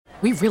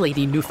We really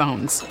need new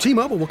phones.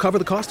 T-Mobile will cover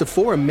the cost of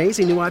 4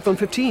 amazing new iPhone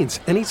 15s,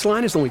 and each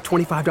line is only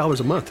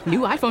 $25 a month. New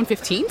iPhone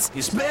 15s?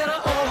 It's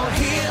better over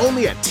here.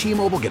 Only at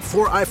T-Mobile, get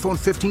 4 iPhone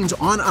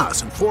 15s on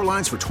us and 4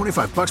 lines for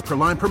 $25 per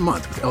line per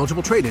month with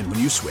eligible trade-in when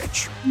you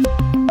switch.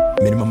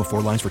 Minimum of 4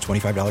 lines for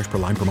 $25 per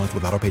line per month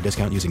with autopay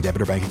discount using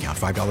debit or bank account.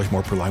 $5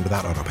 more per line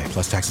without autopay,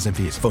 plus taxes and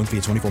fees. Phone fee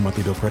at 24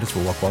 monthly bill credits for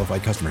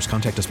well-qualified customers.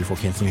 Contact us before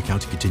canceling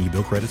account to continue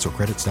bill credits or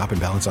credit stop and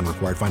balance on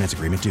required finance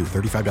agreement due.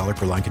 $35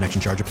 per line connection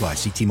charge applies.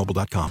 See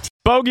T-Mobile.com.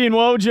 Bogey and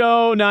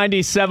Wojo,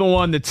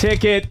 97.1 The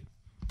Ticket.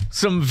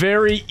 Some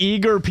very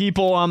eager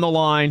people on the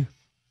line,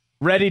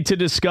 ready to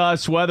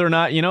discuss whether or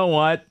not, you know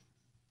what,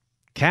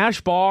 cash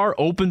bar,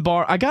 open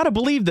bar. I got to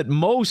believe that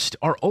most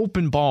are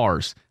open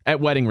bars at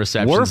wedding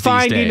receptions. We're these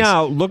finding days.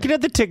 out, looking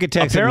at the ticket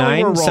text Apparently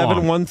at we're wrong.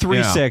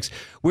 97136,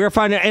 we're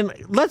finding, and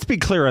let's be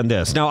clear on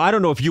this. Now, I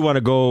don't know if you want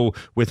to go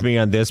with me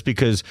on this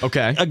because,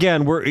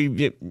 again,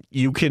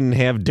 you can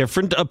have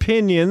different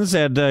opinions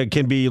that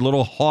can be a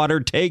little hot or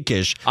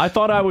take-ish. I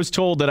thought I was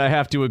told that I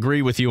have to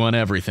agree with you on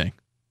everything.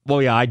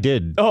 Well, yeah, I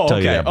did tell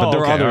you that, but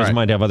there are others who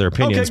might have other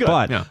opinions.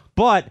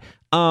 But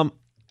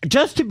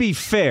just to be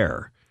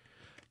fair,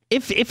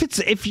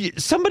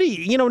 if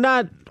somebody,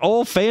 not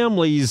all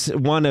families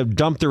want to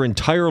dump their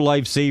entire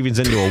life savings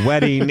into a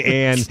wedding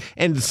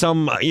and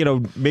some,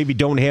 maybe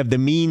don't have the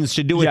means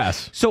to do it.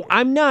 Yes. So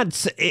I'm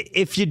not,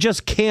 if you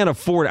just can't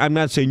afford it, I'm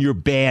not saying you're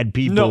bad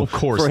people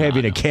for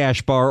having a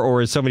cash bar, or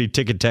as somebody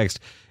ticket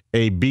text,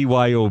 a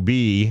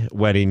BYOB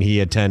wedding he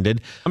attended.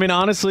 I mean,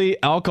 honestly,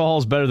 alcohol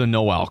is better than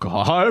no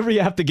alcohol. However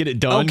you have to get it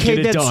done, get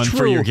it done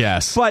for your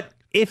guests. But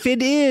if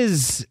it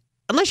is,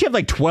 unless you have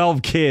like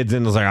 12 kids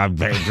and it's like, I'm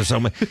paying for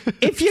something.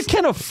 If you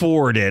can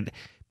afford it,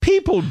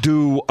 people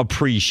do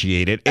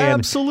appreciate it. And,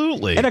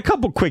 absolutely. And a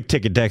couple quick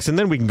ticket texts, and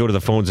then we can go to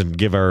the phones and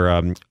give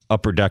our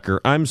upper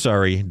decker. I'm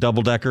sorry,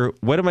 double decker.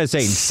 What am I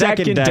saying?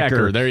 Second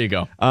decker. There you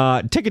go.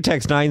 Ticket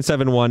text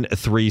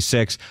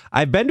 97136.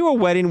 I've been to a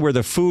wedding where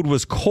the food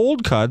was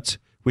cold cuts,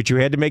 which you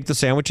had to make the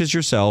sandwiches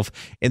yourself,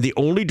 and the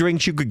only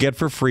drinks you could get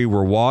for free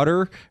were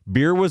water,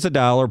 beer was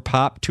 $1,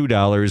 pop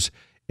 $2,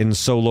 in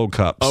solo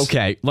cups.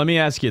 Okay, let me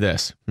ask you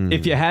this.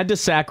 If you had to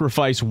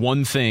sacrifice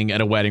one thing at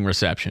a wedding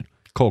reception.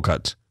 Cold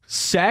cuts.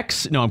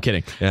 Sex? No, I'm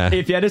kidding. Yeah.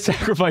 If you had to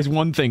sacrifice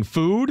one thing,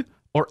 food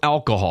or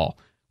alcohol,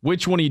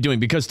 which one are you doing?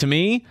 Because to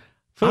me,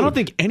 food. I don't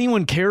think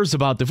anyone cares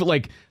about the food.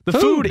 Like, the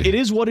food, it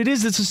is what it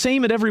is. It's the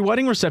same at every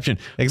wedding reception.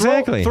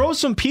 Exactly. Throw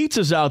some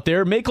pizzas out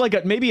there. Make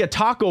like maybe a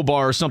taco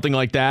bar or something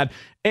like that.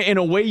 And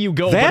away you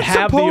go, That's but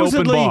have the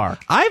open bar.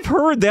 I've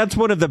heard that's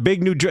one of the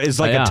big new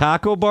is like a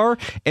taco bar,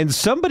 and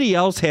somebody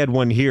else had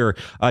one here.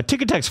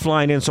 Ticket text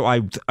flying in, so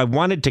I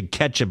wanted to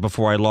catch it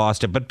before I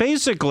lost it. But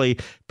basically,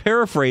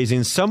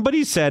 paraphrasing,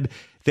 somebody said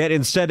that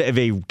instead of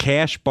a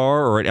cash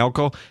bar or an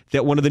alcohol,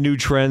 that one of the new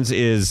trends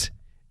is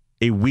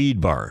a weed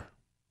bar.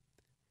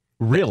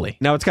 Really?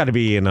 Now, it's got to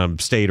be in a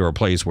state or a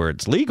place where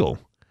it's legal,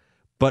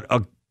 but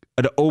an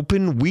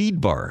open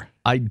weed bar.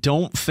 I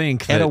don't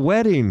think that at a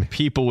wedding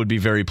people would be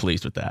very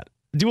pleased with that.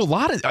 Do a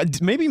lot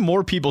of maybe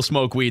more people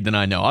smoke weed than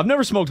I know. I've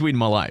never smoked weed in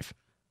my life.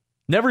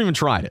 Never even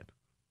tried it.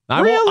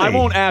 I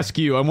won't ask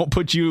you. I won't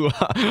put you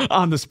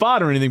on the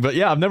spot or anything. But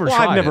yeah, I've never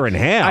tried. I've never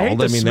inhaled. I hate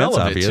the smell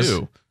that's of obvious. it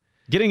too.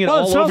 Getting it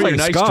all over your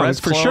nice dress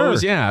for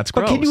clothes. sure. Yeah, it's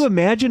gross. But can you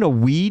imagine a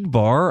weed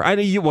bar?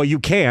 You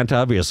can't,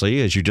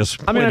 obviously, as you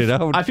just pointed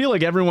out. I feel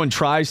like everyone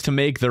tries to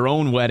make their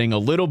own wedding a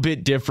little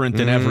bit different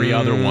than every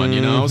other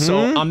one, So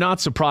I'm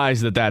not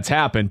surprised that that's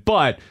happened.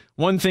 But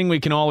one thing we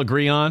can all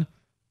agree on,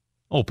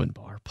 open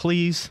bar.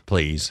 Please.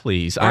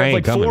 I have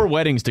like 4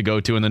 weddings to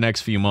go to in the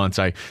next few months.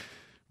 I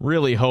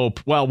really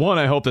hope, well, one,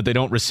 I hope that they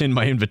don't rescind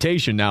my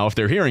invitation now if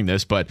they're hearing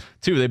this, but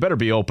 2, they better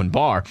be open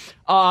bar.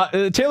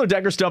 Taylor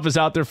Decker stuff is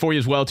out there for you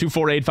as well,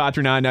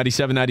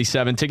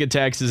 248-539-9797. Ticket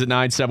text is at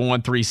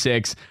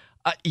 97136.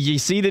 You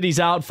see that he's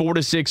out 4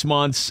 to 6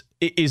 months.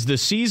 Is the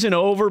season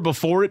over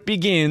before it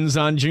begins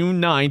on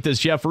June 9th, as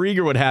Jeff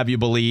Rieger would have you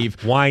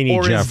believe? Whiny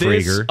or Jeff is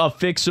this Rieger. a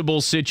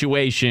fixable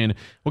situation?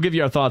 We'll give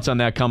you our thoughts on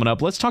that coming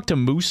up. Let's talk to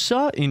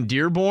Musa in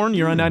Dearborn.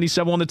 You're on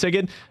 97 on the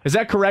ticket. Is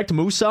that correct,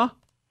 Musa?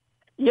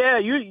 Yeah,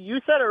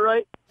 you said it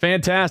right.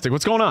 Fantastic.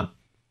 What's going on?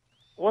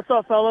 What's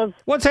up, fellas?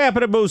 What's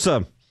happening,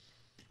 Musa?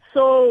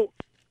 So,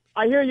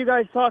 I hear you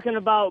guys talking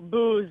about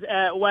booze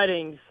at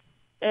weddings,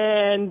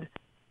 and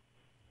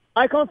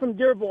I come from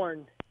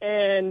Dearborn,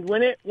 and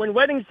when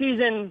wedding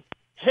season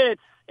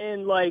hits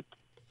in like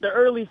the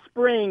early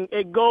spring,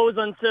 it goes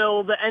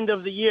until the end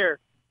of the year.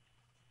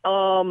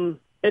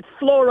 It's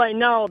slow right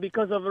now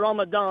because of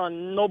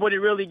Ramadan. Nobody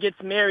really gets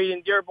married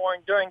in Dearborn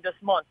during this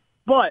month,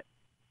 but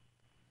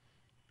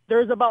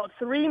there's about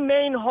 3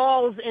 main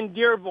halls in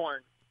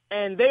Dearborn,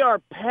 and they are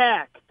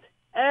packed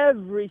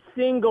every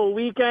single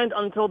weekend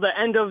until the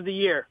end of the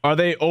year. Are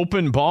they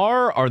open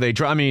bar? Are they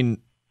dry? I mean,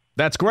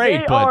 that's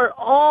great. They are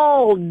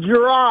all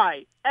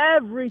dry.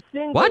 Every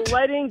single What?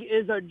 wedding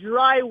is a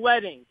dry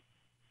wedding.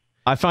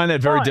 I find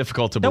that very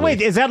difficult to Now, believe.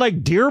 wait, is that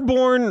like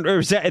Dearborn, or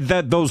is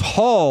that those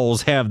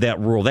halls have that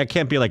rule? That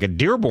can't be like a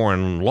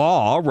Dearborn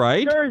law,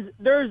 right?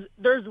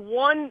 There's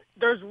one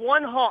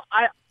hall.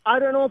 I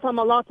don't know if I'm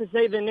allowed to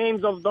say the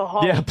names of the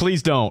halls. Yeah,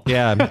 please don't.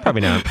 Yeah,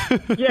 probably not.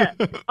 Yeah,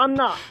 I'm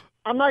not.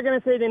 I'm not going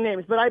to say the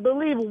names, but I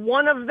believe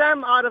one of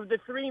them out of the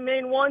three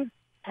main ones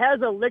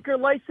has a liquor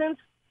license,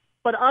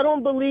 but I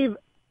don't believe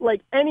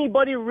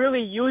anybody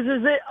really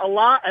uses it a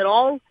lot at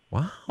all.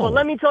 Wow. But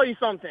let me tell you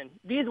something.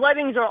 These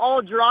weddings are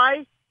all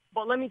dry,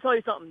 but let me tell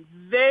you something.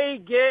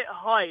 They get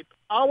hype.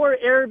 Our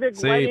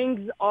Arabic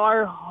weddings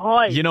are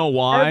hype. You know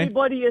why?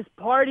 Everybody is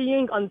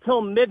partying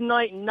until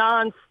midnight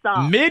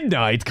nonstop.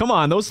 Midnight? Come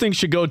on, those things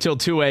should go till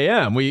 2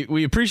 a.m.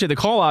 We appreciate the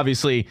call,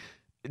 obviously.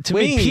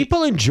 Wait,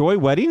 people enjoy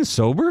weddings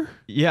sober?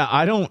 Yeah,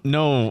 I don't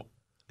know.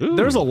 Ooh.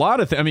 There's a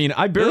lot of things. I mean,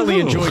 I barely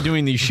enjoy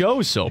doing these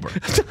shows sober.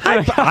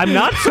 I'm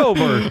not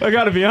sober. I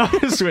got to be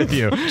honest with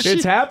you.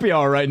 It's happy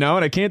hour right now,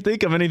 and I can't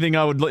think of anything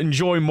I would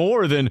enjoy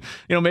more than,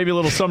 maybe a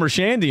little summer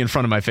shandy in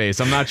front of my face.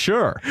 I'm not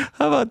sure.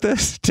 How about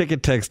this?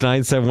 Ticket text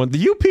 971.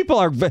 You people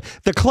are,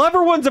 the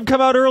clever ones have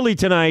come out early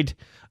tonight.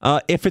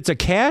 If it's a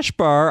cash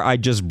bar, I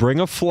just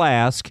bring a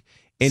flask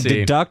and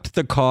deduct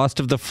the cost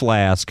of the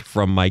flask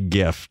from my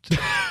gift.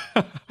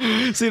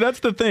 See,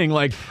 that's the thing.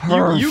 Like,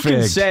 you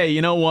can say,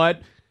 you know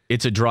what?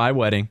 It's a dry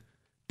wedding,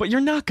 but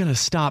you're not going to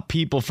stop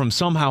people from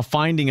somehow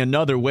finding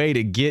another way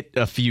to get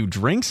a few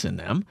drinks in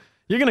them.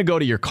 You're going to go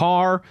to your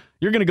car.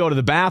 You're going to go to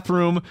the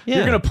bathroom. Yeah.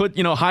 You're going to put,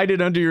 hide it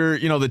under your,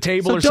 the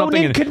table or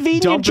something and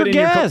dump it in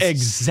your car.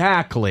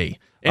 Exactly.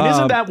 And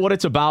isn't that what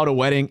it's about, a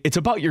wedding? It's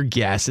about your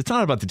guests. It's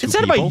not about the two people.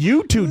 It's not about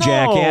you two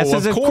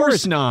jackasses. Of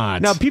course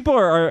not. Now, people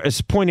are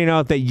pointing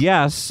out that,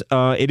 yes,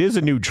 it is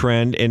a new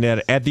trend, and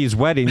at these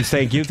weddings,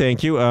 thank you.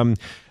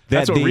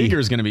 That's what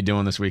Rieger's going to be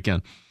doing this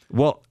weekend.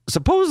 Well,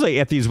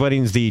 supposedly at these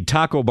weddings, the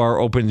taco bar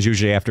opens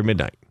usually after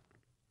midnight.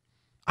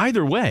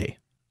 Either way.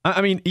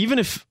 I mean, even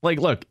if,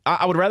 look,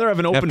 I would rather have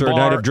an open after bar a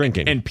night of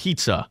drinking and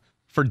pizza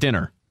for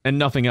dinner and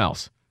nothing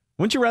else.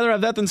 Wouldn't you rather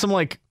have that than some,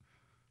 I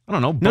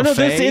don't know, buffet? No,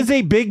 this is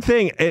a big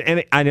thing.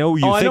 And I know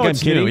you think I'm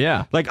kidding. New,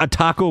 yeah. Like a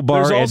taco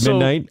bar at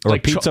midnight or a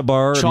pizza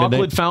bar at midnight.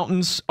 Chocolate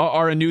fountains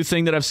are a new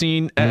thing that I've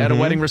seen at a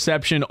wedding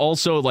reception.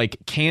 Also,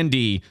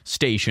 candy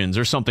stations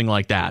or something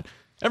like that.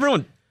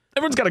 Everyone's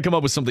got to come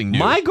up with something new.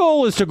 My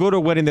goal is to go to a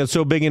wedding that's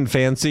so big and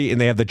fancy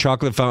and they have the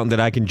chocolate fountain that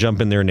I can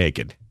jump in there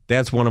naked.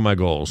 That's one of my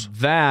goals.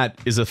 That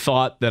is a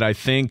thought that I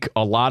think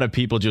a lot of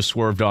people just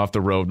swerved off the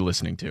road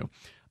listening to.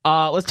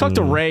 Let's talk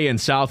to Ray in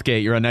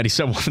Southgate. You're on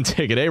 97.1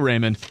 Ticket. Hey,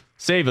 Raymond.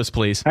 Save us,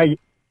 please. How you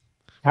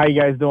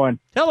guys doing?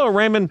 Hello,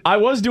 Raymond. I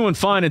was doing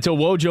fine until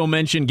Wojo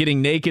mentioned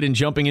getting naked and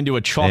jumping into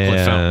a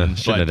chocolate fountain.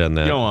 Should have done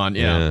that. Go on,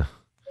 yeah.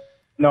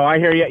 No, I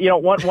hear you.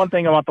 One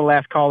thing about the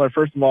last caller,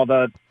 first of all,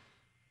 the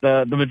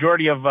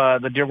majority of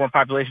the Dearborn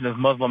population is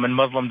Muslim, and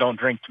Muslim don't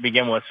drink to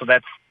begin with, so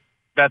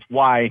that's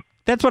why.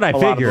 That's what I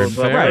figured.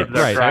 Right.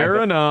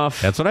 Fair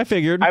enough. That's what I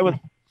figured. I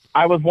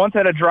was once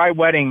at a dry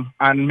wedding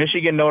on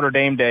Michigan Notre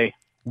Dame Day,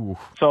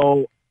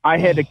 so I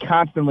had to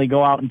constantly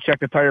go out and check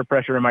the tire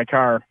pressure in my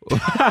car.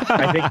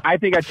 I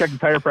think I checked the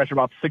tire pressure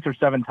about 6 or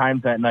 7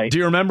 times that night. Do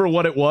you remember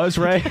what it was,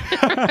 Ray?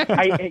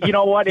 You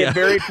know what? It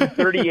varied from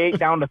 38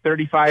 down to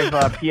 35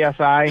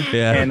 psi,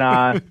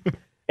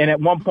 and at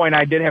one point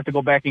I did have to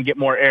go back and get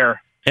more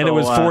air. And it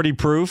was 40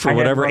 proof or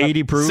whatever,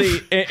 80 proof.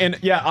 See, and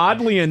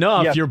oddly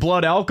enough, your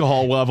blood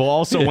alcohol level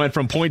also went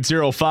from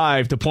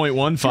 0.05 to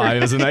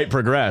 0.15 as the night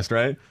progressed,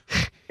 right?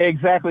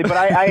 Exactly, but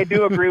I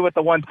do agree with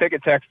the one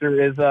ticket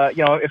texter is,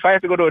 if I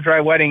have to go to a dry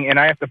wedding and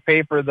I have to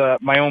pay for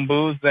my own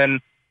booze,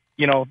 then,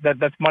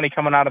 that's money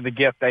coming out of the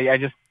gift.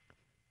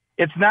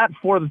 It's not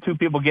for the two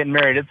people getting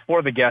married, it's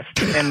for the guests.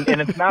 And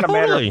it's not a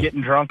matter of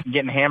getting drunk and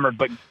getting hammered,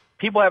 but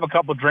people have a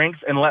couple drinks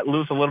and let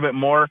loose a little bit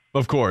more.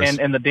 Of course.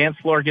 And the dance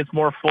floor gets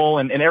more full,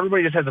 and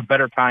everybody just has a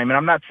better time. And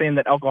I'm not saying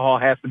that alcohol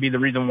has to be the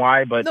reason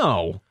why, but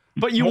no.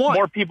 But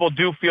more people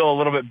do feel a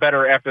little bit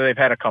better after they've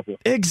had a couple.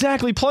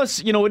 Exactly. Plus,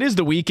 it is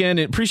the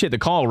weekend. I appreciate the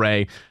call,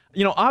 Ray.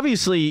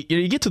 Obviously,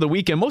 you get to the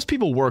weekend, most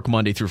people work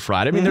Monday through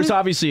Friday. I mean, there's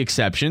obviously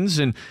exceptions,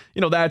 and,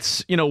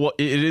 that's, it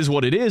is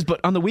what it is. But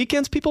on the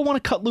weekends, people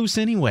want to cut loose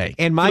anyway.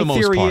 And my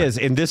theory is,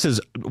 and this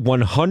is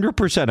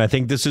 100%, I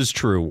think this is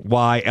true,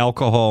 why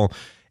alcohol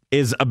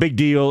is a big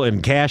deal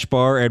in cash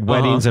bar at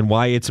weddings and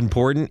why it's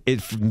important.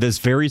 It's this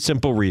very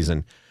simple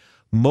reason.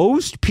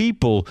 Most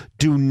people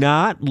do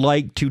not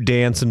like to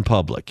dance in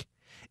public.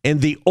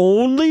 And the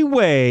only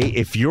way,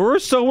 if you're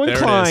so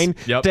inclined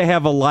to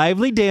have a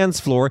lively dance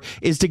floor,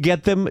 is to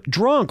get them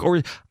drunk.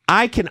 Or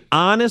I can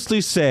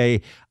honestly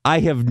say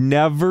I have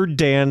never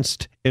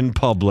danced in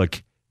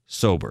public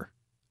sober.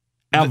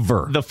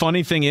 Ever. The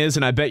funny thing is,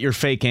 and I bet your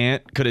fake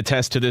aunt could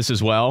attest to this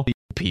as well,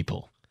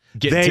 people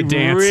get they to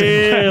dancing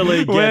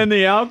really when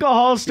the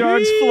alcohol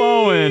starts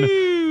flowing.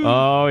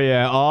 Oh,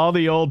 yeah. All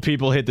the old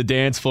people hit the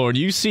dance floor, and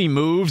you see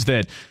moves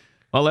that,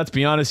 well, let's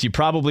be honest, you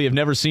probably have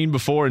never seen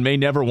before and may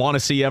never want to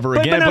see ever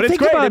again. But it's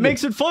great. It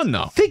makes it fun,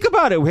 though. Think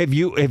about it. Have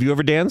you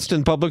ever danced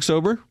in public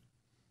sober?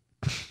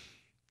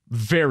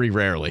 Very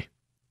rarely.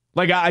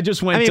 Like, I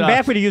just went...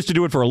 back when you used to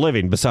do it for a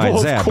living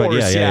besides that. Of course,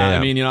 but yeah. I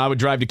mean, I would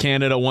drive to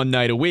Canada one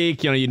night a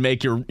week. You'd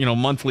make your,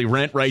 monthly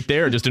rent right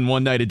there just in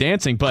one night of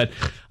dancing. But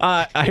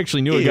I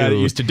actually knew a guy that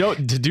used to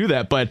do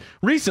that. But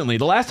recently,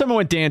 the last time I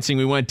went dancing,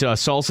 we went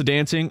salsa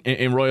dancing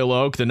in Royal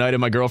Oak the night of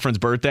my girlfriend's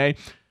birthday.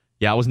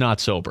 Yeah, I was not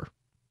sober.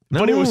 No.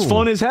 But it was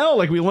fun as hell.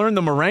 Like, we learned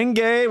the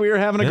merengue. We were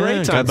having a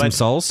great time. Got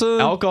some salsa.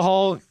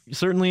 Alcohol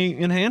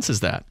certainly enhances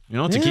that.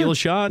 Tequila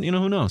shot,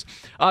 who knows.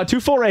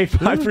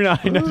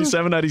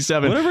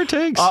 248-539-9797. Whatever it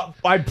takes.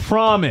 I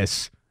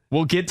promise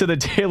we'll get to the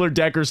Taylor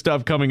Decker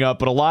stuff coming up,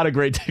 but a lot of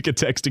great ticket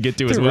texts to get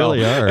to as well.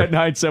 Really are. At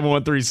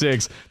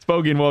 97136. It's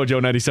Bogey and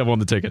Wojo, 97 on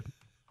the ticket.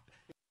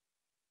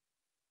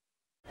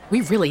 We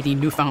really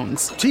need new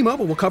phones.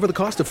 T-Mobile will cover the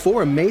cost of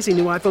 4 amazing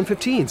new iPhone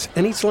 15s,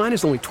 and each line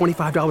is only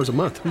 $25 a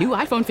month. New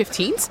iPhone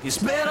 15s? It's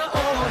better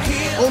over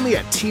here. Only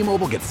at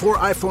T-Mobile, get 4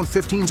 iPhone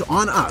 15s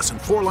on us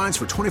and 4 lines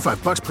for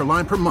 $25 per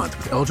line per month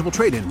with eligible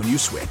trade-in when you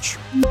switch.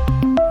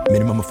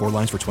 Minimum of 4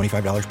 lines for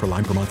 $25 per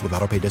line per month with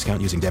autopay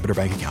discount using debit or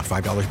bank account.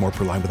 $5 more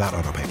per line without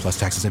autopay, plus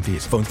taxes and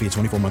fees. Phone fee at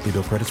 24 monthly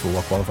bill credits for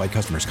well-qualified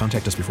customers.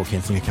 Contact us before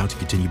canceling account to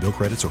continue bill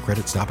credits or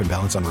credit stop and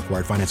balance on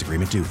required finance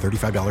agreement due.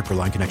 $35 per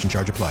line connection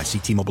charge applies. See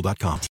T-Mobile.com.